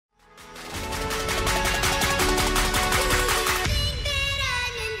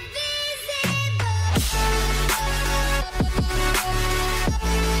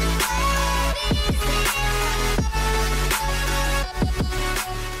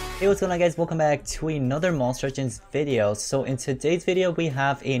Hey, what's going on, guys? Welcome back to another Monster Legends video. So in today's video we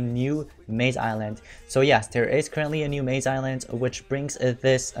have a new maze island. So yes, there is currently a new maze island which brings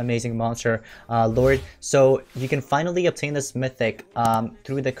this amazing monster, Lord. So you can finally obtain this mythic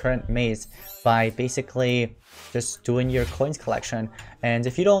through the current maze by basically just doing your coins collection. And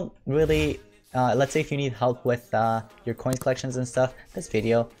if you don't really let's say if you need help with your coins collections and stuff, this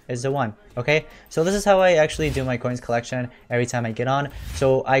video is the one. Okay, so this is how I actually do my coins collection every time I get on.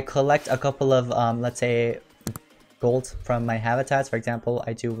 So I collect a couple of let's say gold from my habitats. For example,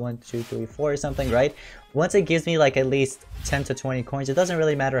 I do 1 2 3 4 or something, right? Once it gives me like at least 10 to 20 coins, it doesn't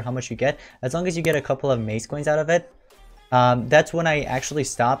really matter how much you get, as long as you get a couple of maze coins out of it. That's when I actually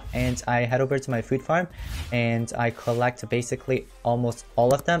stop and I head over to my food farm and I collect basically almost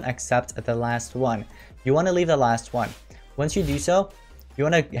all of them except the last one. You want to leave the last one. Once you do so, you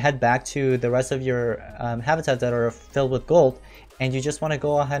want to head back to the rest of your habitats that are filled with gold, and you just want to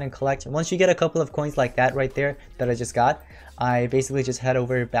go ahead and collect. Once you get a couple of coins like that right there that I just got, I basically just head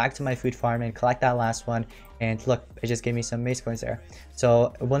over back to my food farm and collect that last one. And look, it just gave me some maze coins there.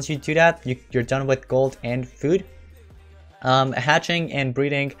 So once you do that, you're done with gold and food. Hatching and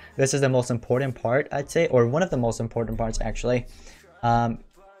breeding, this is the most important part, I'd say, or one of the most important parts actually.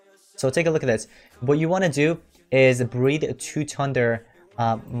 So take a look at this. What you want to do is breed 2 Thunder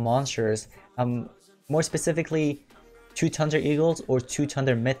monsters, more specifically 2 Thunder Eagles or 2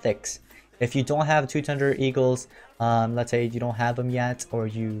 Thunder Mythics. If you don't have 2 Thunder Eagles, let's say you don't have them yet, or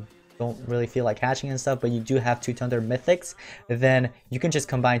you don't really feel like hatching and stuff, but you do have 2 Thunder Mythics, then you can just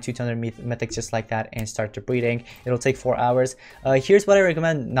combine 2 Thunder Mythics just like that and start the breeding. It'll take 4 hours. Here's what I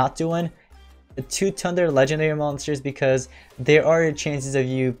recommend not doing: 2 Thunder Legendary monsters, because there are chances of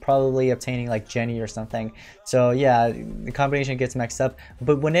you probably obtaining like Jenny or something. So yeah, the combination gets mixed up.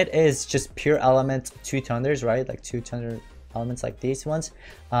 But when it is just pure element 2 Thunders, right, like 2 Thunder elements like these ones,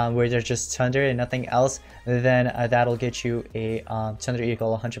 where they're just Thunder and nothing else, then that'll get you a Thunder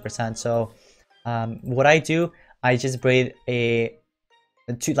Eagle 100%. So what I do, I just breed two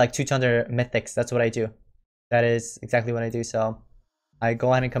Thunder Mythics. That's what I do. That is exactly what I do. So I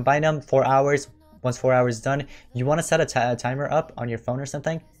go ahead and combine them. 4 hours. Once 4 hours done, you want to set a timer up on your phone or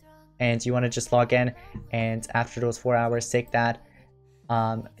something, and you want to just log in, and after those 4 hours, take that.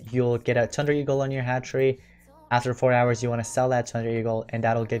 You'll get a Thunder Eagle on your hatchery. After 4 hours, you want to sell that Thunder Eagle, and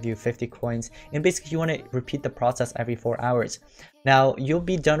that'll give you 50 coins. And basically, you want to repeat the process every 4 hours. Now, you'll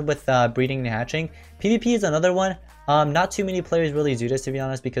be done with breeding and hatching. PvP is another one. Not too many players really do this, to be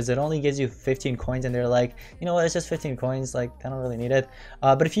honest, because it only gives you 15 coins, and they're like, you know what, it's just 15 coins, like, I don't really need it.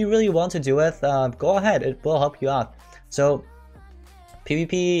 But if you really want to do it, go ahead, it will help you out. So,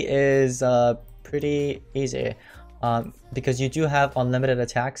 PvP is pretty easy, because you do have unlimited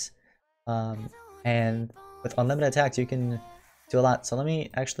attacks, and with unlimited attacks, you can do a lot. So let me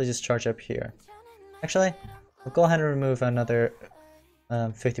actually just charge up here. Actually, I'll go ahead and remove another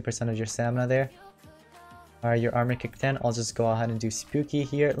 50% of your stamina there. Alright, your armor kicked in. I'll just go ahead and do Spooky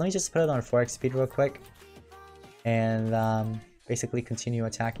here. Let me just put it on 4x speed real quick. And basically continue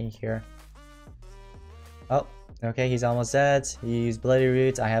attacking here. Oh, okay, he's almost dead. He used Bloody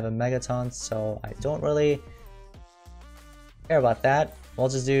Roots. I have a Megaton, so I don't really care about that. We'll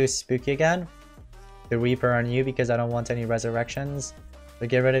just do Spooky again. The Reaper on you, because I don't want any resurrections. So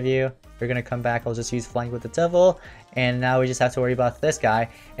get rid of you. You're gonna come back. I'll just use Flank with the Devil, and now we just have to worry about this guy.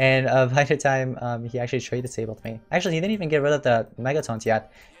 And by the time he actually trade disabled me, actually he didn't even get rid of the Megatons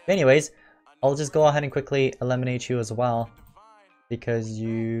yet. But anyways, I'll just go ahead and quickly eliminate you as well, because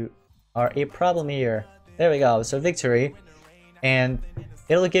you are a problem here. There we go. So victory, and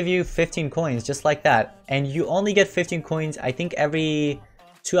it'll give you 15 coins just like that. And you only get 15 coins, I think, every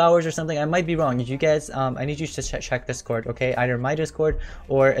 2 hours or something. I might be wrong. You guys, I need you to check Discord, okay? Either my Discord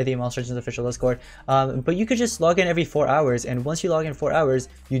or the Monster Legends official Discord. But you could just log in every 4 hours, and once you log in 4 hours,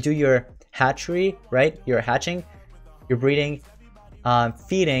 you do your hatchery, right? Your hatching, your breeding,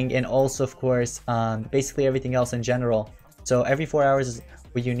 feeding, and also, of course, basically everything else in general. So every 4 hours is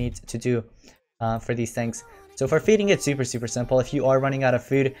what you need to do for these things. So for feeding, it's super simple. If you are running out of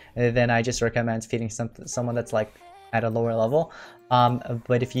food, then I just recommend feeding someone that's like at a lower level.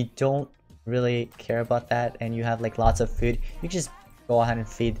 But if you don't really care about that and you have like lots of food, you can just go ahead and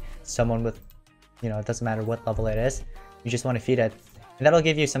feed someone with, you know, it doesn't matter what level it is, you just want to feed it, and that'll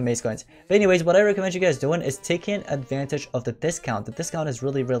give you some maze coins. But anyways, what I recommend you guys doing is taking advantage of the discount. The discount is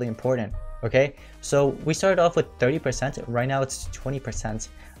really important. Okay, so we started off with 30%. Right now it's 20%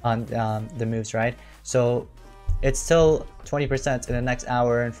 on the moves, right? So it's still 20% in the next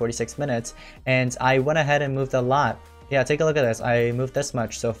hour and 46 minutes, and I went ahead and moved a lot. Yeah, take a look at this. I moved this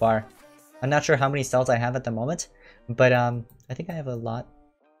much so far. I'm not sure how many cells I have at the moment, but I think I have a lot.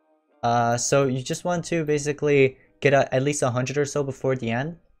 So you just want to basically get at least 100 or so before the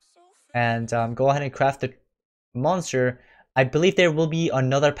end, and go ahead and craft the monster. I believe there will be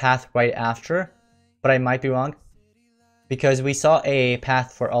another path right after, but I might be wrong, because we saw a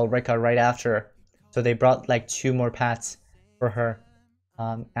path for Ulrika right after, so they brought like 2 more paths for her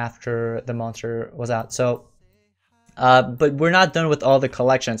after the monster was out. So but we're not done with all the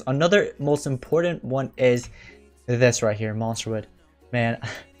collections. Another most important one is this right here, Monsterwood. Man,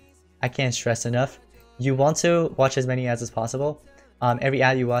 I can't stress enough. You want to watch as many ads as possible. Every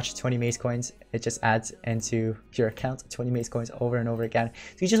ad you watch, 20 maze coins. It just adds into your account, 20 maze coins over and over again.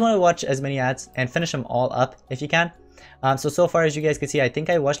 So you just want to watch as many ads and finish them all up if you can. So far, as you guys can see, I think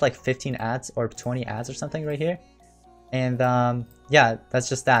I watched like 15 ads or 20 ads or something right here. And yeah, that's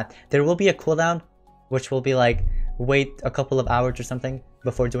just that. There will be a cooldown, which will be like wait a couple of hours or something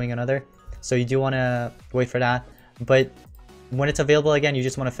before doing another. So you do want to wait for that. But when it's available again, you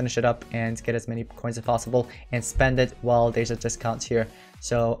just want to finish it up and get as many coins as possible and spend it while there's a discount here.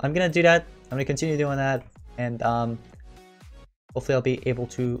 So I'm gonna do that. I'm gonna continue doing that, and hopefully I'll be able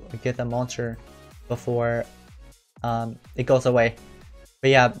to get the monster before it goes away. But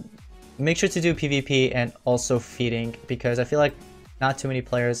yeah, make sure to do PvP and also feeding, because I feel like not too many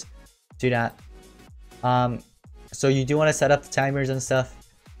players do that. So you do want to set up the timers and stuff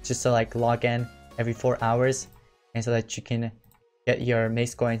just to like log in every 4 hours, and so that you can get your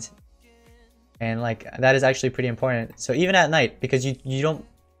mace coins. And like that is actually pretty important. So even at night, because they don't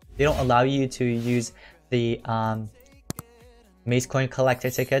allow you to use the mace coin collector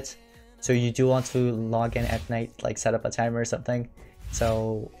tickets, so you do want to log in at night, like set up a timer or something.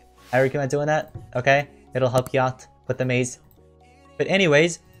 So I recommend doing that. Okay, it'll help you out with the maze. But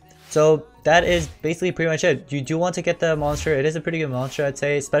anyways, so that is basically pretty much it. You do want to get the monster. It is a pretty good monster, I'd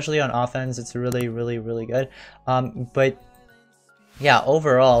say, especially on offense. It's really, really, really good. But yeah,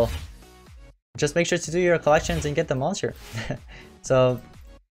 overall, just make sure to do your collections and get the monster. So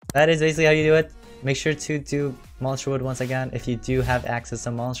that is basically how you do it. Make sure to do Monsterwood once again. If you do have access to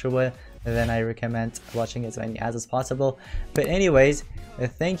Monsterwood, then I recommend watching as many ads as possible. But anyways,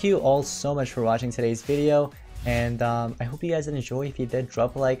 thank you all so much for watching today's video. And I hope you guys did enjoy. If you did,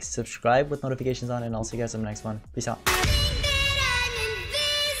 drop a like, subscribe with notifications on, and I'll see you guys in the next one. Peace out.